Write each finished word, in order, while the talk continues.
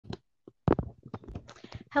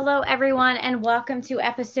Hello, everyone, and welcome to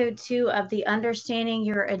episode 2 of the Understanding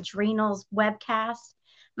Your Adrenals webcast.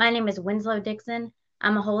 My name is Winslow Dixon.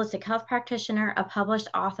 I'm a holistic health practitioner, a published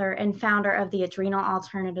author, and founder of the Adrenal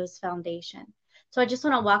Alternatives Foundation. So I just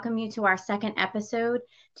want to welcome you to our second episode.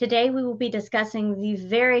 Today, we will be discussing the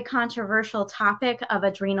very controversial topic of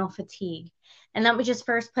adrenal fatigue. And let me just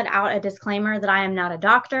first put out a disclaimer that I am not a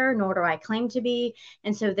doctor, nor do I claim to be.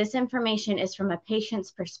 And so this information is from a patient's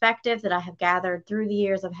perspective that I have gathered through the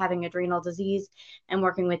years of having adrenal disease and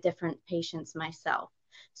working with different patients myself.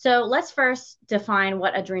 So let's first define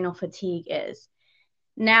what adrenal fatigue is.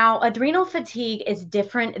 Now, adrenal fatigue is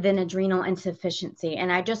different than adrenal insufficiency.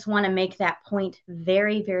 And I just want to make that point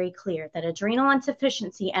very, very clear that adrenal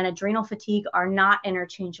insufficiency and adrenal fatigue are not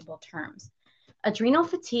interchangeable terms. Adrenal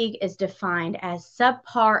fatigue is defined as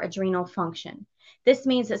subpar adrenal function. This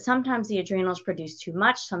means that sometimes the adrenals produce too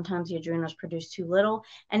much, sometimes the adrenals produce too little,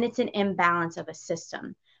 and it's an imbalance of a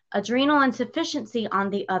system. Adrenal insufficiency, on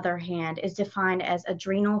the other hand, is defined as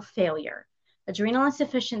adrenal failure. Adrenal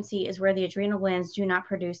insufficiency is where the adrenal glands do not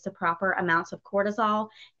produce the proper amounts of cortisol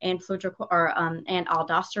and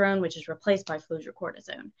aldosterone, which is replaced by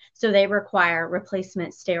fludrocortisone. So they require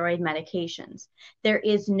replacement steroid medications. There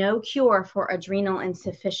is no cure for adrenal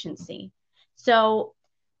insufficiency. So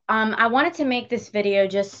I wanted to make this video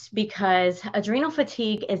just because adrenal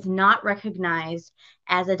fatigue is not recognized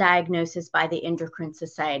as a diagnosis by the Endocrine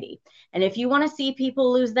Society. And if you want to see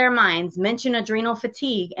people lose their minds, mention adrenal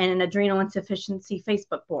fatigue and an adrenal insufficiency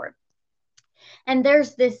Facebook board. And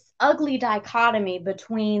there's this ugly dichotomy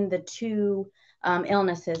between the two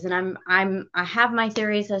illnesses. And I have my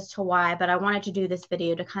theories as to why, but I wanted to do this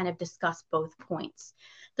video to kind of discuss both points.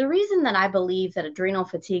 The reason that I believe that adrenal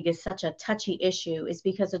fatigue is such a touchy issue is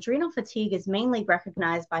because adrenal fatigue is mainly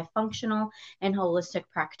recognized by functional and holistic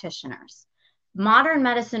practitioners. Modern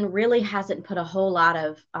medicine really hasn't put a whole lot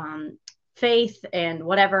of faith and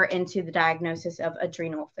whatever into the diagnosis of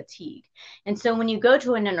adrenal fatigue. And so when you go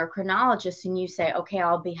to an endocrinologist and you say, okay,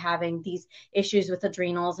 I'll be having these issues with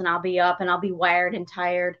adrenals and I'll be up and I'll be wired and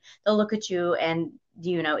tired, they'll look at you and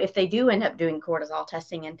if they do end up doing cortisol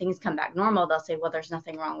testing and things come back normal, they'll say, well, there's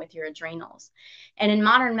nothing wrong with your adrenals. And in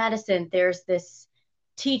modern medicine, there's this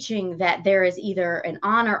teaching that there is either an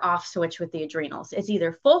on or off switch with the adrenals. It's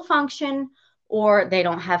either full function or they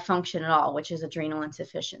don't have function at all, which is adrenal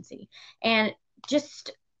insufficiency. And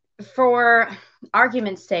just for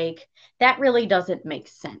argument's sake, that really doesn't make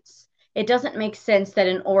sense. It doesn't make sense that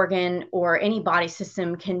an organ or any body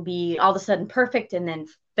system can be all of a sudden perfect and then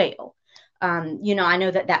fail. I know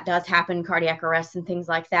that does happen, cardiac arrest and things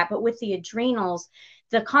like that. But with the adrenals,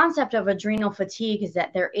 the concept of adrenal fatigue is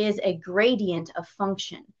that there is a gradient of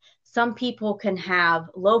function. Some people can have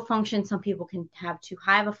low function. Some people can have too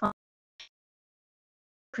high of a function.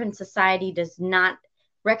 Endocrine Society does not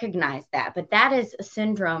recognize that, but that is a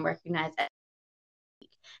syndrome recognized as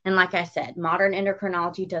fatigue. And like I said, modern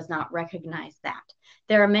endocrinology does not recognize that.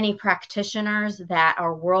 There are many practitioners that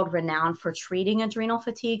are world renowned for treating adrenal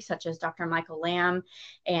fatigue, such as Dr. Michael Lamb,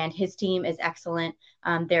 and his team is excellent.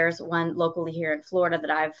 There's one locally here in Florida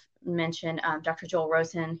that I've mentioned, Dr. Joel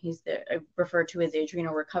Rosen. He's referred to as the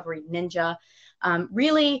adrenal recovery ninja.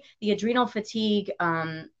 Really, the adrenal fatigue,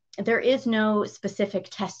 there is no specific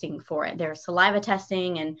testing for it. There's saliva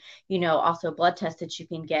testing and, also blood tests that you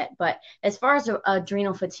can get. But as far as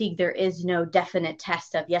adrenal fatigue, there is no definite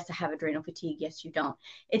test of, yes, I have adrenal fatigue. Yes, you don't.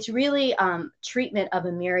 It's really treatment of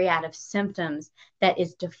a myriad of symptoms that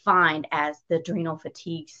is defined as the adrenal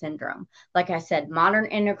fatigue syndrome. Like I said, modern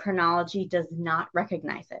endocrinology does not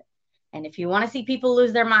recognize it. And if you want to see people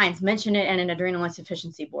lose their minds, mention it in an adrenal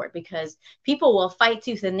insufficiency board, because people will fight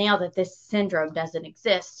tooth and nail that this syndrome doesn't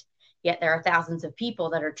exist. Yet there are thousands of people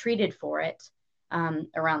that are treated for it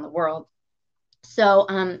around the world. So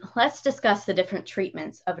let's discuss the different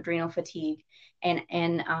treatments of adrenal fatigue and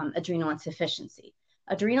adrenal insufficiency.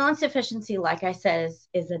 Adrenal insufficiency, like I said,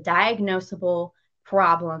 is a diagnosable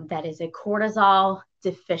problem that is a cortisol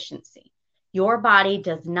deficiency. Your body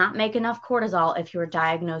does not make enough cortisol if you're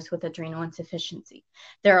diagnosed with adrenal insufficiency.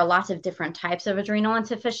 There are lots of different types of adrenal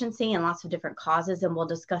insufficiency and lots of different causes, and we'll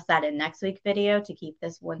discuss that in next week's video to keep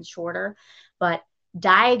this one shorter. But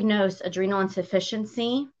diagnosed adrenal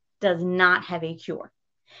insufficiency does not have a cure.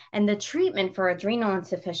 And the treatment for adrenal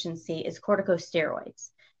insufficiency is corticosteroids.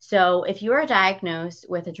 So if you are diagnosed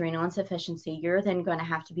with adrenal insufficiency, you're then going to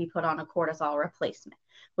have to be put on a cortisol replacement,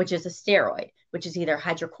 which is a steroid, which is either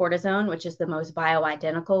hydrocortisone, which is the most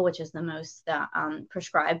bioidentical, which is the most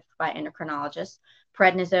prescribed by endocrinologists,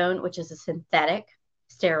 prednisone, which is a synthetic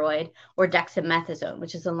steroid, or dexamethasone,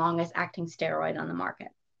 which is the longest acting steroid on the market.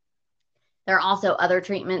 There are also other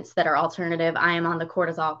treatments that are alternative. I am on the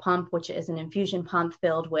cortisol pump, which is an infusion pump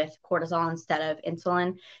filled with cortisol instead of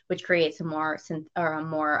insulin, which creates a more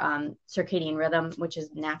circadian rhythm, which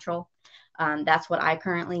is natural. That's what I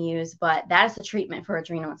currently use, but that is the treatment for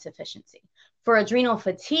adrenal insufficiency. For adrenal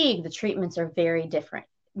fatigue, the treatments are very different.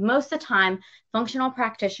 Most of the time, functional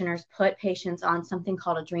practitioners put patients on something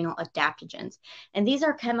called adrenal adaptogens. And these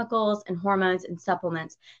are chemicals and hormones and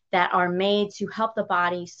supplements that are made to help the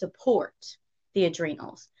body support the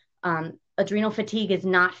adrenals. Adrenal fatigue is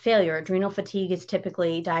not failure. Adrenal fatigue is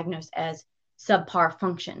typically diagnosed as subpar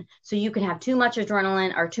function. So you can have too much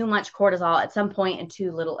adrenaline or too much cortisol at some point and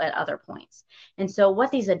too little at other points. And so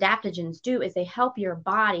what these adaptogens do is they help your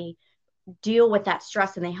body deal with that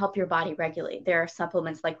stress and they help your body regulate. There are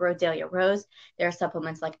supplements like Rhodiola rose. There are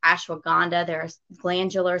supplements like ashwagandha. There are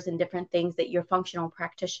glandulars and different things that your functional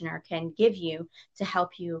practitioner can give you to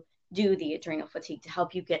help you do the adrenal fatigue, to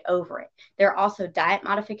help you get over it. There are also diet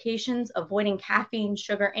modifications, avoiding caffeine,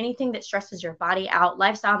 sugar, anything that stresses your body out,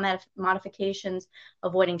 lifestyle modifications,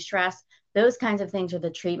 avoiding stress. Those kinds of things are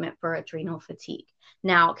the treatment for adrenal fatigue.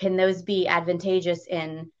 Now, can those be advantageous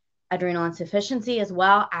in adrenal insufficiency as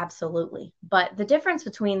well? Absolutely. But the difference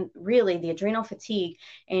between really the adrenal fatigue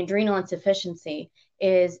and adrenal insufficiency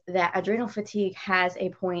is that adrenal fatigue has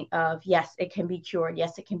a point of, yes, it can be cured.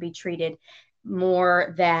 Yes, it can be treated,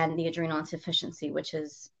 more than the adrenal insufficiency, which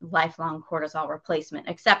is lifelong cortisol replacement,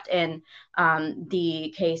 except in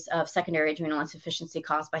the case of secondary adrenal insufficiency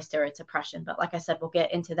caused by steroid suppression. But like I said, we'll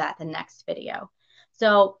get into that in the next video.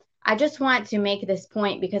 So I just want to make this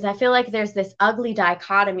point because I feel like there's this ugly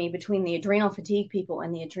dichotomy between the adrenal fatigue people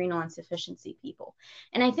and the adrenal insufficiency people.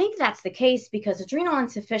 And I think that's the case because adrenal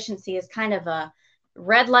insufficiency is kind of a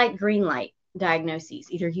red light, green light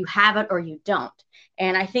diagnoses. Either you have it or you don't.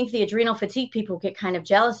 And I think the adrenal fatigue people get kind of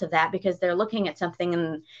jealous of that because they're looking at something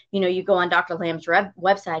and, you go on Dr. Lamb's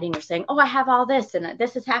website and you're saying, oh, I have all this and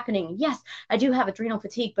this is happening. Yes, I do have adrenal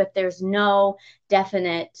fatigue, but there's no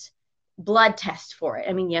definite blood test for it.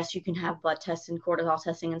 I mean, yes, you can have blood tests and cortisol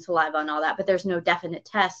testing and saliva and all that, but there's no definite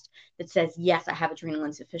test that says, yes, I have adrenal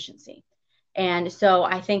insufficiency. And so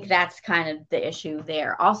I think that's kind of the issue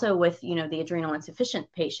there. Also with, the adrenal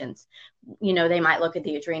insufficient patients, they might look at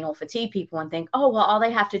the adrenal fatigue people and think, oh, well, all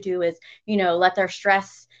they have to do is, let their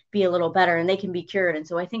stress be a little better and they can be cured. And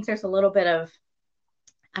so I think there's a little bit of,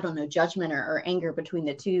 judgment or anger between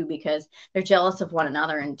the two because they're jealous of one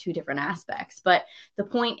another in two different aspects. But the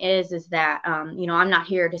point is that, I'm not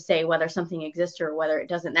here to say whether something exists or whether it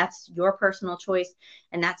doesn't. That's your personal choice.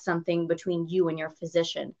 And that's something between you and your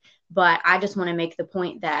physician. But I just want to make the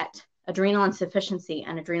point that adrenal insufficiency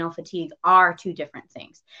and adrenal fatigue are two different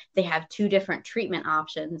things. They have two different treatment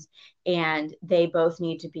options and they both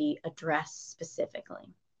need to be addressed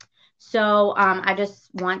specifically. So I just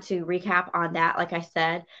want to recap on that. Like I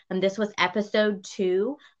said, this was episode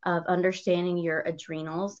 2 of Understanding Your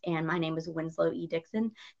Adrenals. And my name is Winslow E.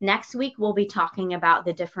 Dixon. Next week, we'll be talking about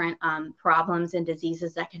the different problems and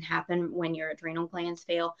diseases that can happen when your adrenal glands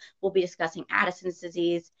fail. We'll be discussing Addison's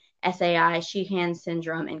disease, SAI, Sheehan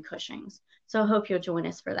syndrome, and Cushing's. So I hope you'll join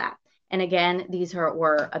us for that. And again, these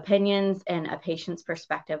were opinions and a patient's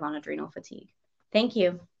perspective on adrenal fatigue. Thank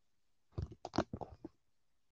you.